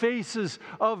on the faces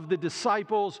of the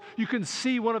disciples. You can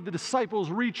see one of the disciples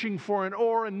reaching for an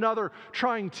oar, another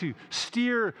trying to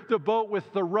steer the boat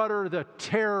with the rudder, the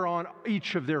terror on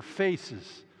each of their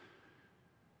faces.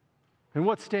 And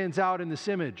what stands out in this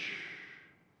image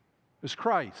is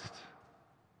Christ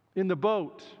in the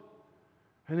boat.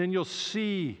 And then you'll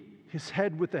see his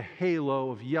head with a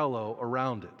halo of yellow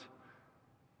around it.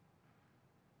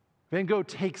 Van Gogh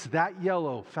takes that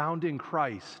yellow found in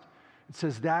Christ and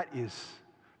says that is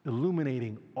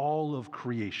illuminating all of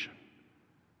creation.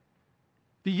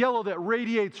 The yellow that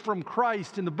radiates from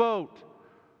Christ in the boat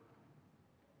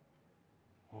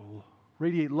will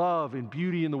radiate love and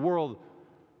beauty in the world.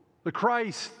 The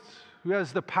Christ who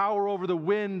has the power over the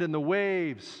wind and the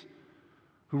waves,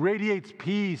 who radiates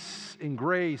peace and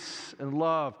grace and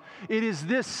love. It is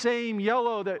this same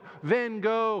yellow that Van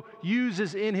Gogh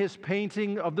uses in his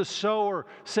painting of The Sower,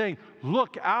 saying,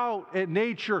 look out at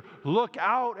nature, look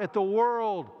out at the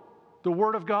world. The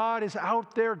Word of God is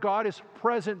out there. God is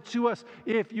present to us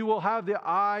if you will have the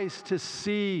eyes to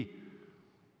see.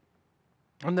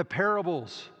 And the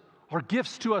parables are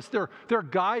gifts to us. They're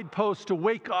guideposts to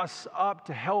wake us up,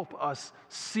 to help us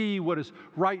see what is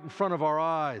right in front of our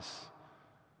eyes.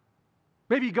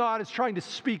 Maybe God is trying to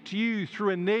speak to you through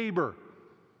a neighbor,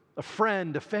 a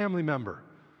friend, a family member.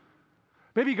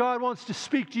 Maybe God wants to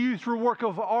speak to you through a work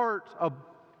of art, a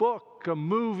book, a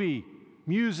movie,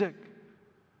 music.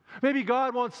 Maybe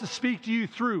God wants to speak to you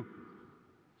through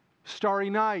a starry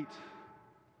night,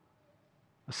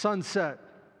 a sunset.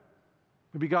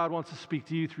 Maybe God wants to speak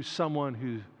to you through someone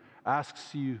who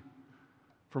asks you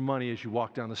for money as you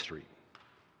walk down the street.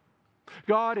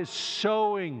 God is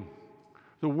sowing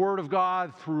the Word of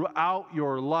God throughout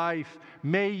your life.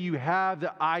 May you have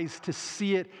the eyes to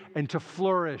see it and to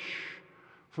flourish,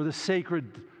 for the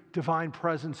sacred divine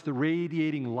presence, the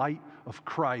radiating light of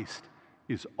Christ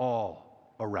is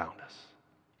all around us.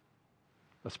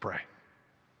 Let's pray.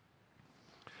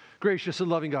 Gracious and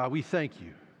loving God, we thank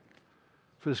you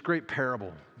for this great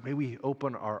parable. May we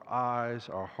open our eyes,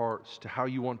 our hearts to how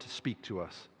you want to speak to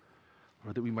us,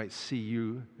 or that we might see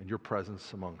you and your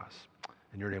presence among us.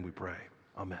 In your name we pray.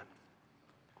 Amen.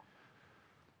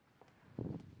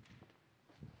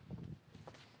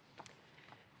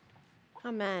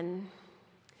 Amen.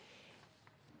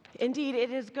 Indeed,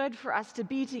 it is good for us to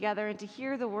be together and to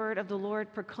hear the word of the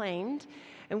Lord proclaimed.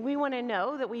 And we want to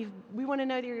know that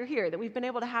you're here, that we've been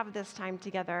able to have this time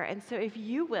together. And so if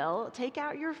you will, take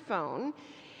out your phone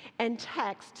and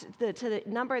text to the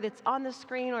number that's on the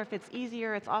screen, or if it's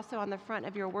easier, it's also on the front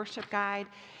of your worship guide.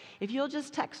 If you'll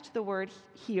just text the word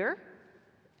 "here,"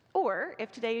 or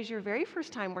if today is your very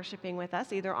first time worshiping with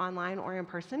us, either online or in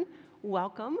person,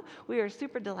 welcome. We are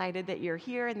super delighted that you're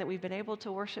here and that we've been able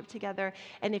to worship together.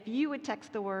 And if you would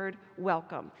text the word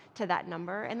welcome to that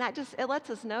number, and it lets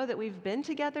us know that we've been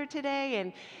together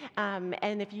today.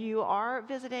 And if you are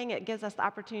visiting, it gives us the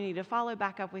opportunity to follow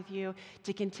back up with you,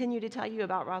 to continue to tell you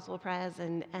about Roswell Pres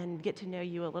and get to know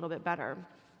you a little bit better.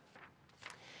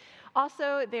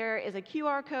 Also, there is a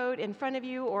QR code in front of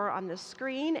you or on the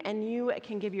screen, and you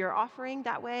can give your offering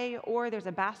that way, or there's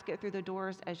a basket through the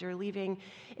doors as you're leaving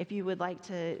if you would like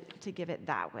to give it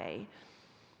that way.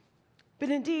 But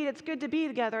indeed, it's good to be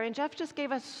together, and Jeff just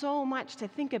gave us so much to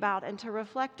think about and to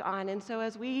reflect on. And so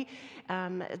as we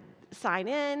sign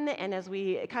in and as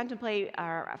we contemplate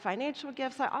our financial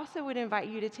gifts, I also would invite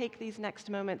you to take these next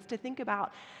moments to think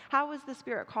about, how is the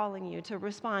Spirit calling you to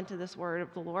respond to this word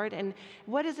of the Lord, and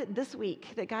what is it this week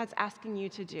that God's asking you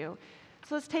to do?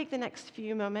 So let's take the next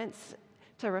few moments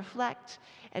to reflect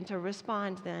and to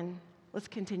respond. Then let's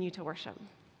continue to worship.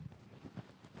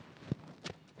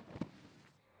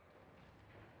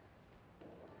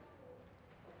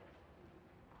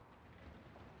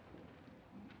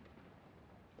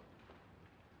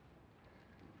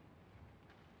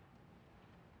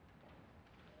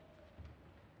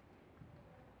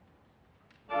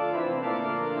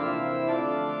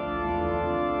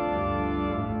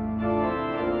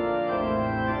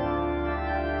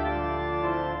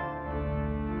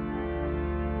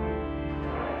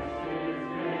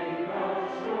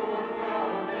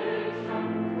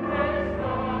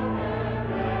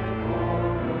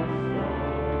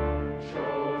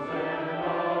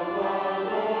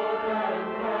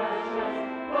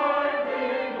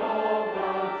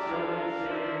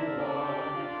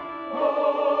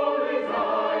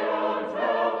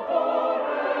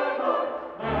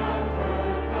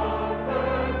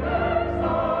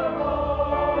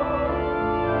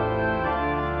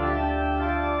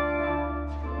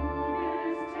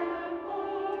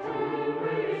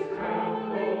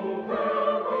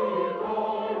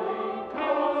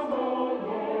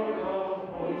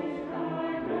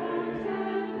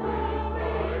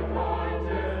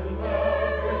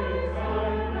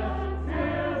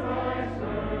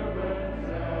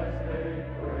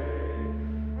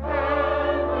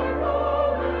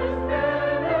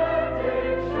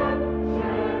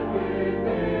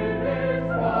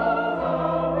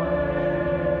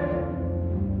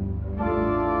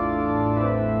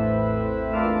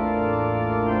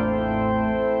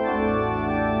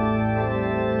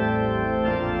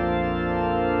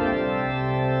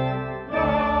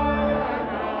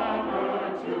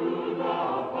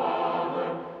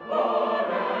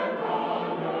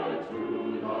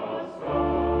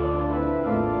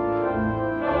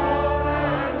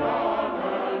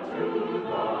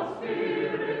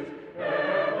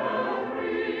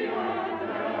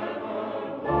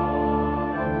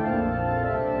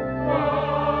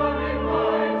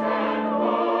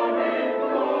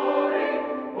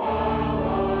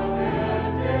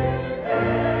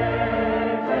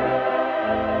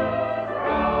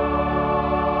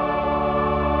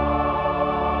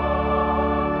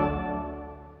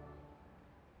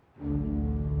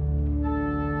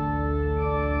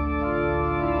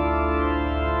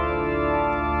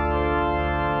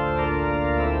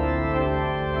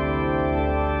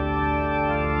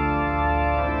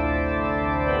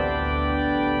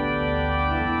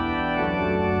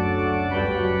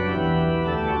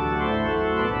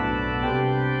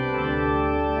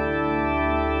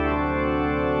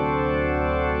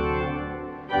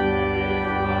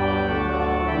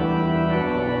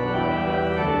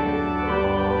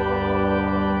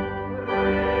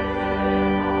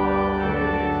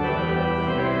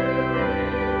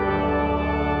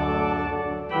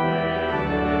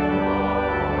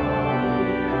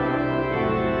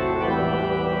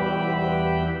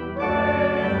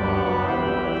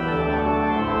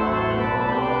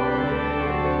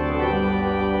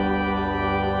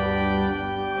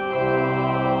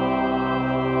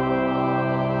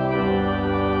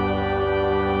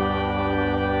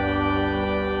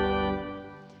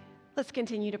 Let's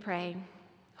continue to pray.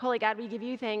 Holy God, we give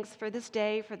you thanks for this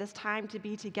day, for this time to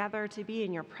be together, to be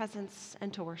in your presence,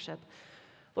 and to worship.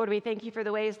 Lord, we thank you for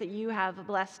the ways that you have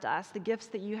blessed us, the gifts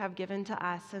that you have given to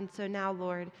us. And so now,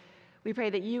 Lord, we pray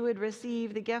that you would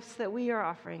receive the gifts that we are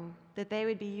offering, that they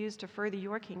would be used to further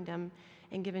your kingdom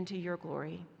and given to your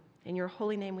glory. In your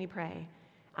holy name we pray.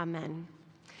 Amen.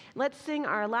 Let's sing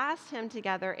our last hymn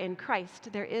together, In Christ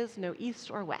There Is No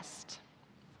East or West.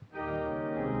 In Christ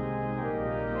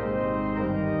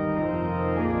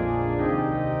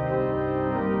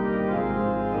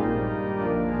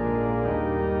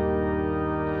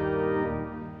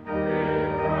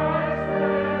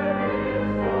there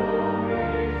is no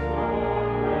east or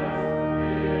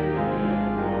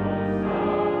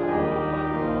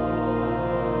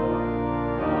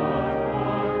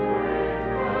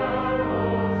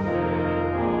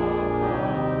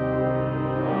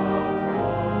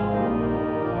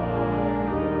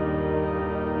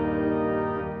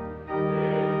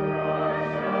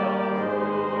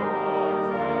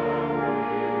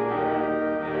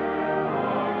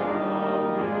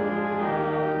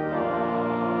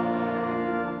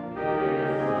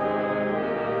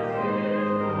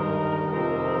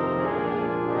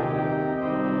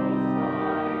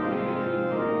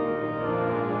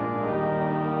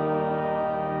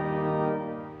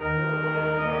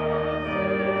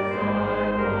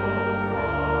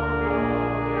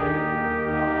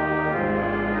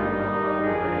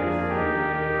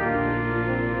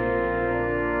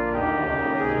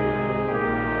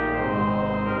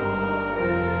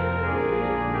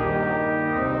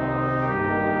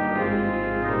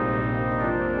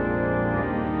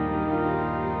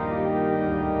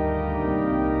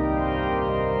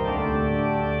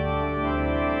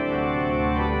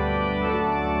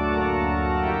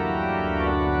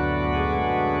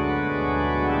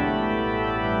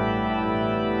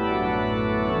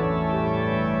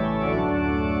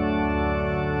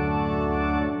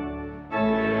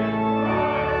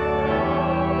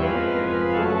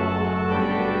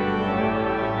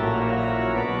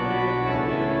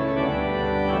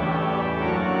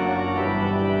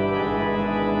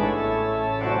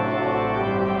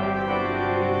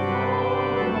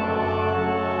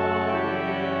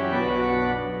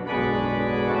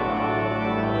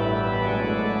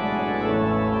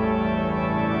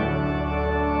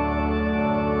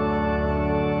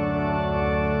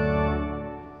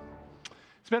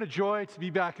It's been a joy to be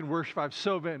back in worship. I've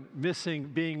so been missing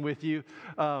being with you.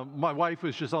 My wife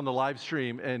was just on the live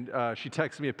stream, and she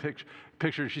texted me a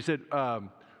picture. She said,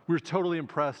 we were totally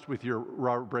impressed with your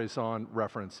Robert Bresson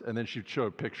reference. And then she showed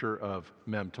a picture of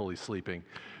Mem totally sleeping.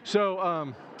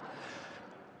 So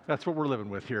that's what we're living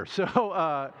with here.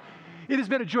 So it has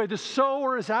been a joy. The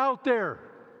sower is out there.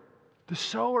 The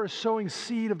sower is sowing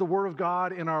seed of the Word of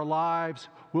God in our lives.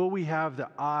 Will we have the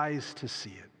eyes to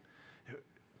see it?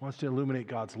 Wants to illuminate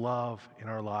God's love in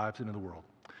our lives and in the world.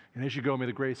 And as you go, may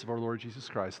the grace of our Lord Jesus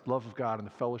Christ, the love of God, and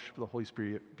the fellowship of the Holy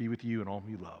Spirit be with you and all whom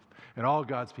you love. And all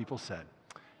God's people said,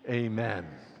 amen.